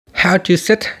how to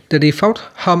set the default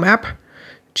Home app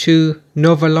to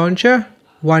Nova Launcher,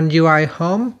 One UI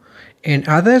Home, and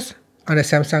others on the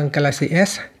Samsung Galaxy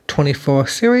S24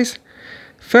 series.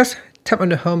 First, tap on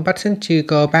the Home button to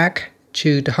go back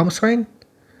to the home screen.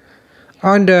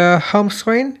 On the home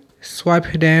screen,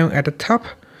 swipe down at the top.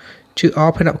 To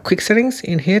open up quick settings,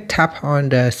 in here tap on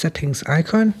the settings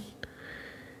icon.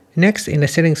 Next, in the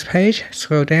settings page,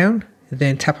 scroll down,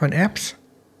 then tap on apps.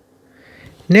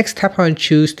 Next, tap on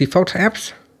choose default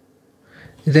apps.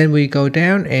 Then we go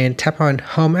down and tap on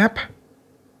Home app.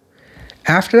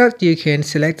 After that, you can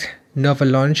select Nova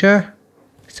Launcher.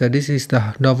 So this is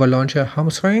the Nova Launcher home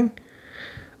screen.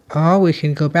 Or we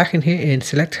can go back in here and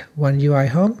select One UI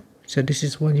Home. So this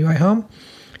is One UI Home.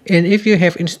 And if you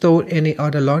have installed any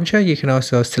other launcher, you can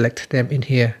also select them in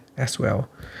here as well.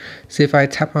 So if I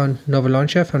tap on Nova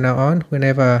Launcher from now on,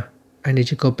 whenever I need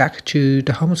to go back to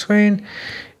the home screen,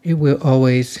 it will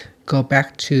always go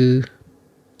back to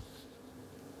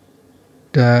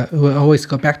the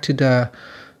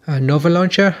Nova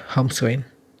Launcher home screen.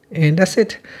 And that's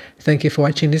it. Thank you for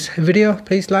watching this video.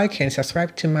 Please like and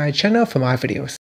subscribe to my channel for more videos.